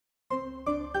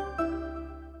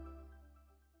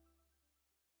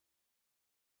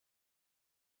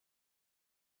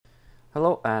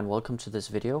Hello and welcome to this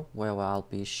video where I'll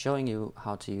be showing you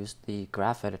how to use the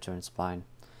graph editor in Spline.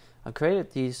 I've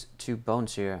created these two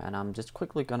bones here and I'm just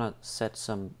quickly gonna set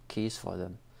some keys for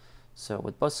them. So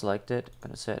with both selected, I'm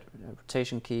gonna set a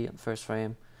rotation key on the first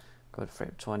frame, go to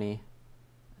frame 20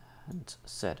 and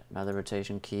set another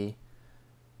rotation key,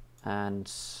 and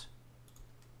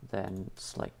then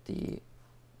select the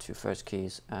two first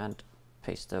keys and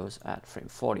paste those at frame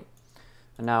 40.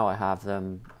 And now I have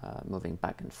them moving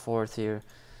back and forth here,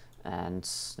 and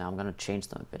now I'm going to change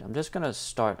them a bit. I'm just going to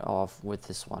start off with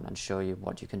this one and show you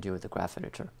what you can do with the graph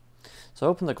editor. So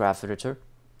open the graph editor,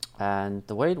 and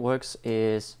the way it works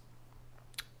is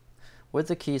with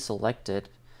the key selected,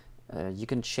 you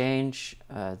can change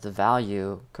the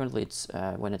value. Currently it's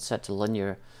when it's set to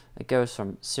linear, it goes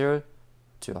from 0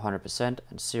 to 100%,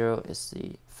 and 0 is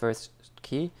the first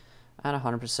key and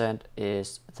 100%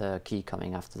 is the key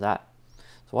coming after that.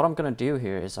 So what I'm going to do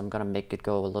here is I'm going to make it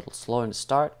go a little slow in the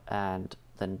start and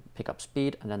then pick up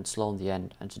speed and then slow in the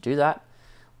end. And to do that,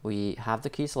 we have the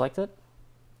key selected,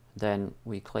 then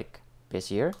we click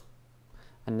Bezier,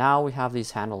 and now we have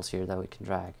these handles here that we can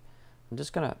drag. I'm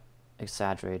just going to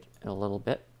exaggerate it a little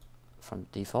bit from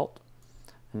default.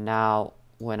 And now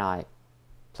when I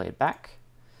play it back,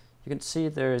 you can see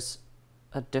there's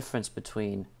a difference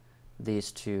between these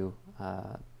two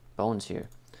bones here.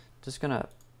 Just going to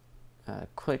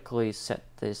quickly set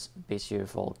this Bezier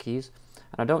for all keys,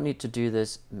 and I don't need to do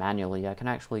this manually. I can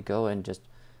actually go and just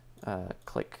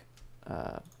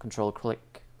control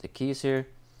click the keys here,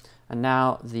 and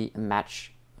now the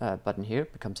match button here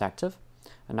becomes active.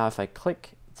 And now if I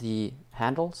click the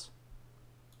handles,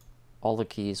 all the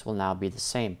keys will now be the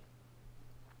same.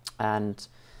 And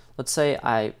let's say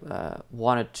I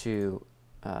wanted to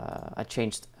I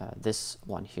changed this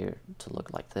one here to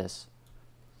look like this.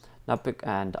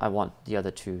 And I want the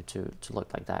other two to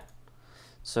look like that.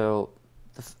 So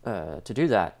to do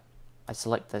that, I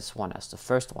select this one as the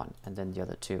first one and then the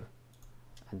other two,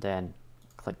 and then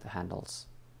click the handles.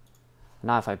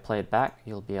 Now if I play it back,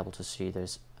 you'll be able to see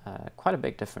there's quite a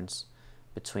big difference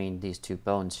between these two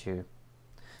bones here.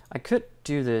 I could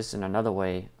do this in another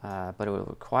way, but it would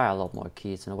require a lot more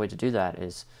keys, and the way to do that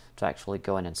is to actually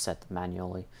go in and set them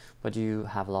manually, but you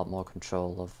have a lot more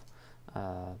control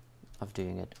of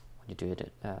doing it when you do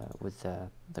it with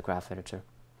the graph editor.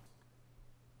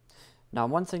 Now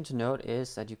one thing to note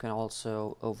is that you can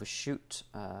also overshoot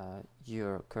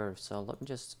your curve. So let me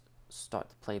just start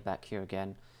the playback here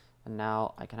again, and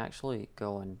now I can actually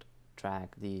go and drag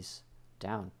these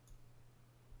down.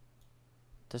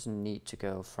 It doesn't need to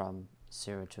go from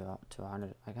 0 to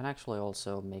 100. I can actually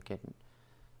also make it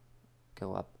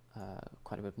go up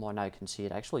quite a bit more. Now you can see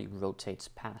it actually rotates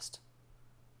past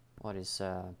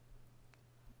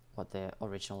what the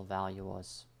original value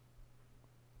was.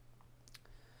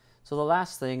 So the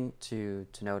last thing to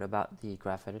note about the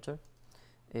graph editor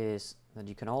is that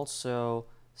you can also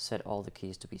set all the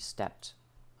keys to be stepped.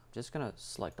 I'm just going to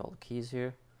select all the keys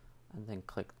here and then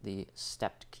click the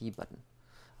stepped key button.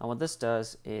 And what this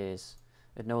does is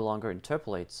it no longer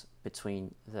interpolates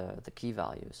between the key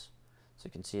values. So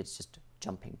you can see it's just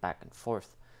jumping back and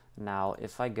forth. Now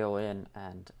if I go in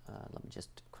and let me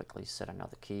just quickly set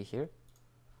another key here,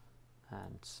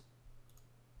 and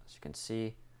as you can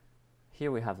see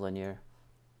here we have linear,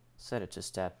 set it to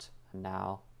stepped, and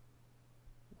now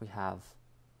we have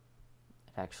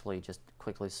it actually just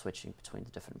quickly switching between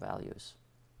the different values.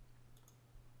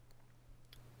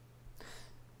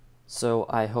 So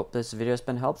I hope this video has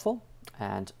been helpful,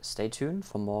 and stay tuned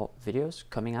for more videos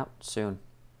coming out soon.